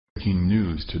breaking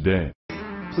news today.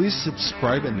 Please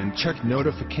subscribe and then check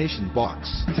notification box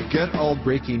to get all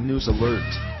breaking news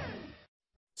alerts.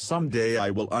 Someday I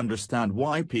will understand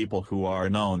why people who are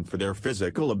known for their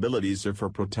physical abilities or for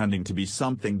pretending to be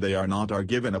something they are not are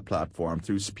given a platform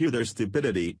to spew their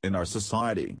stupidity in our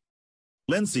society.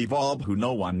 Lyndsy Vonn, who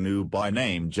no one knew by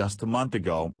name just a month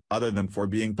ago, other than for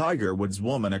being Tiger Woods'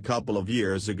 woman a couple of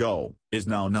years ago, is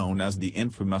now known as the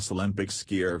infamous Olympic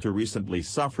skier who recently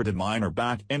suffered a minor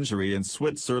back injury in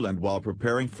Switzerland while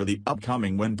preparing for the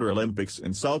upcoming Winter Olympics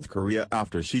in South Korea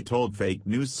after she told fake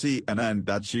news CNN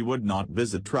that she would not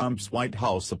visit Trump's White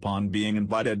House upon being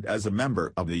invited as a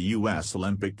member of the U.S.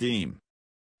 Olympic team.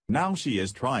 Now she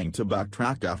is trying to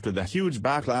backtrack after the huge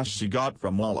backlash she got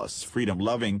from all us Freedom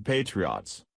Loving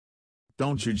Patriots.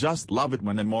 Don't you just love it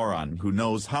when a moron who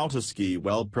knows how to ski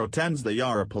well pretends they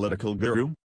are a political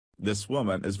guru? This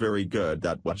woman is very good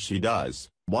at what she does.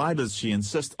 Why does she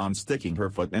insist on sticking her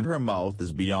foot in her mouth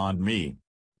is beyond me.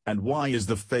 And why is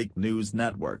the fake news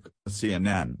network,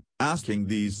 CNN, asking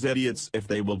these idiots if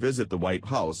they will visit the White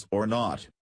House or not?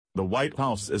 The White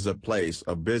House is a place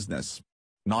of business,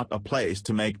 not a place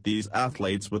to make these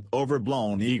athletes with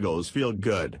overblown egos feel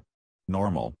good.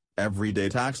 Normal, everyday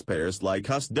taxpayers like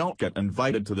us don't get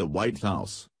invited to the White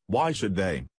House. Why should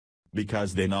they?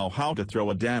 Because they know how to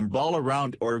throw a damn ball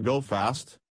around or go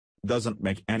fast? Doesn't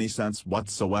make any sense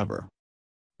whatsoever.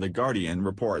 The Guardian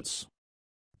reports.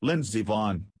 Lyndsy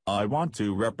Vonn, I want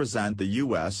to represent the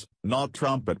U.S., not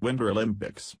Trump at Winter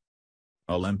Olympics.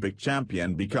 Olympic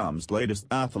champion becomes latest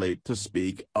athlete to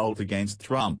speak out against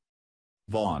Trump.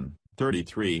 Vonn,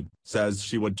 33, says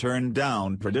she would turn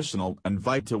down traditional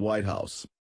invite to White House.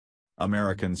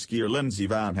 American skier Lyndsy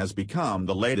Vonn has become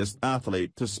the latest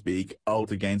athlete to speak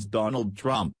out against Donald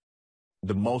Trump.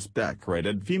 The most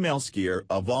decorated female skier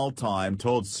of all time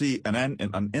told CNN in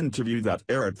an interview that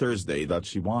aired Thursday that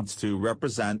she wants to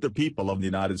represent the people of the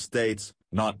United States,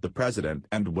 not the president,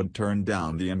 and would turn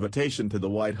down the invitation to the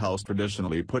White House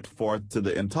traditionally put forth to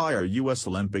the entire U.S.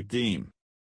 Olympic team.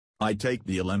 I take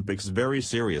the Olympics very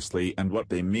seriously and what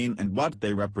they mean and what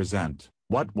they represent,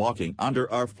 what walking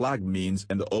under our flag means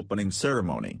in the opening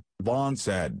ceremony, Vonn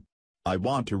said. I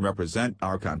want to represent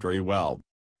our country well.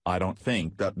 I don't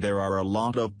think that there are a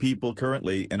lot of people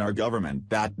currently in our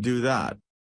government that do that.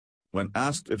 When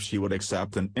asked if she would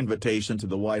accept an invitation to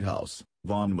the White House,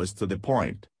 Vonn was to the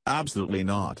point, absolutely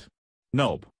not.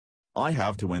 Nope. I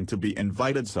have to win to be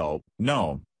invited, so,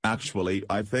 no. Actually,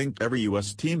 I think every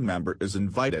U.S. team member is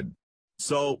invited.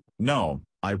 So, no,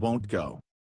 I won't go.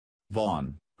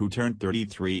 Vonn, who turned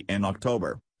 33 in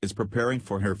October, is preparing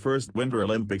for her first Winter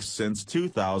Olympics since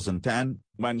 2010,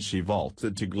 when she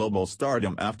vaulted to global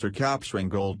stardom after capturing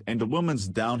gold in the women's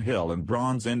downhill and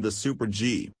bronze in the Super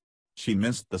G. She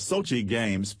missed the Sochi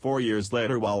Games 4 years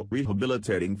later while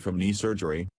rehabilitating from knee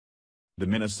surgery. The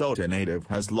Minnesota native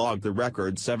has logged a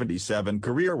record 77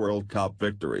 career World Cup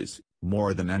victories,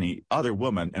 more than any other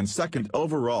woman, and second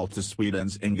overall to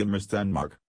Sweden's Ingemar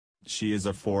Stenmark. She is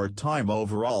a four-time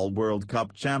overall World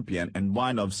Cup champion and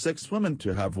one of 6 women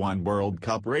to have won World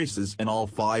Cup races in all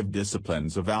 5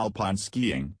 disciplines of alpine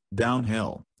skiing,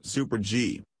 downhill, Super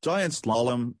G, giant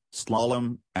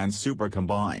slalom, and super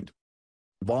combined.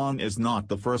 Vonn is not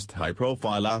the first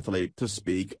high-profile athlete to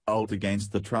speak out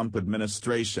against the Trump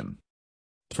administration.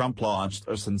 Trump launched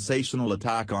a sensational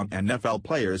attack on NFL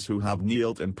players who have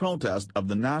kneeled in protest of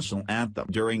the national anthem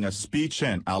during a speech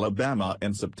in Alabama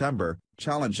in September,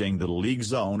 challenging the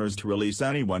league's owners to release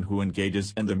anyone who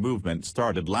engages in the movement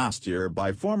started last year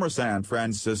by former San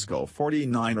Francisco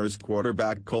 49ers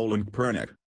quarterback Colin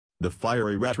Kaepernick. The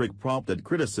fiery rhetoric prompted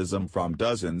criticism from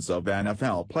dozens of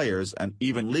NFL players and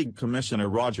even League Commissioner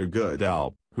Roger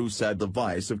Goodell, who said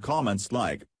divisive comments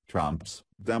like, "Trump's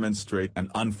demonstrate an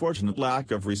unfortunate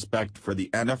lack of respect for the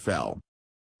NFL."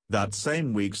 That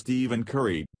same week Stephen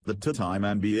Curry, the two-time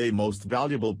NBA Most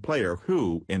Valuable Player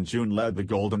who in June led the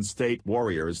Golden State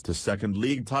Warriors to second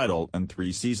league title in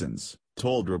 3 seasons,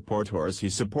 told reporters he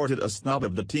supported a snub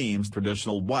of the team's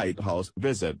traditional White House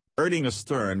visit, earning a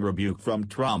stern rebuke from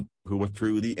Trump, who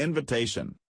withdrew the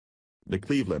invitation. The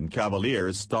Cleveland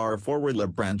Cavaliers star forward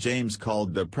LeBron James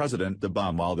called the president the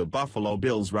bum, while the Buffalo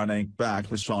Bills running back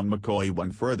LeSean McCoy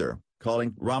went further,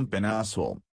 calling Trump an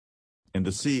asshole. In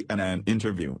the CNN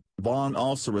interview, Vonn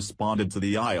also responded to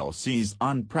the IOC's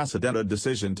unprecedented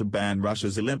decision to ban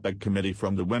Russia's Olympic Committee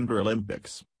from the Winter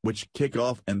Olympics, which kick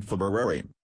off in February.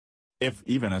 If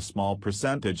even a small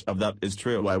percentage of that is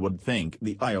true, I would think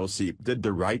the IOC did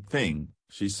the right thing,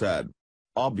 she said.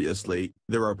 Obviously,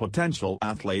 there are potential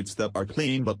athletes that are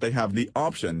clean, but they have the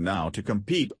option now to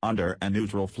compete under a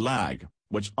neutral flag,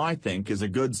 which I think is a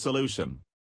good solution.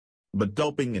 But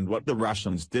doping in what the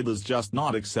Russians did is just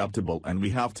not acceptable, and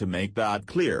we have to make that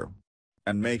clear.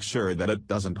 And make sure that it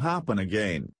doesn't happen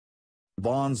again.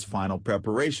 Vonn's final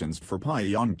preparations for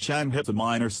Pyeongchang hit a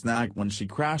minor snag when she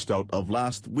crashed out of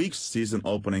last week's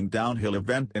season-opening downhill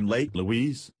event in Lake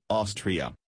Louise,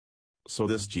 Austria. So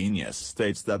this genius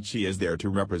states that she is there to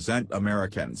represent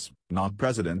Americans, not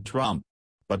President Trump.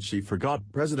 But she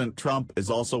forgot President Trump is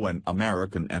also an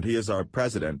American and he is our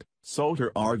president, so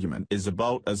her argument is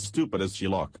about as stupid as she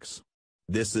looks.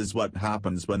 This is what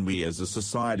happens when we as a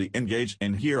society engage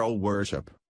in hero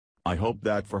worship. I hope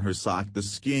that for her sake the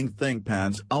skiing thing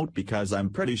pans out, because I'm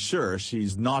pretty sure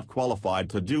she's not qualified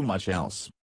to do much else.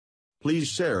 Please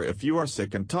share if you are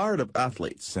sick and tired of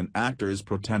athletes and actors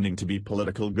pretending to be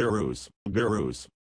political gurus.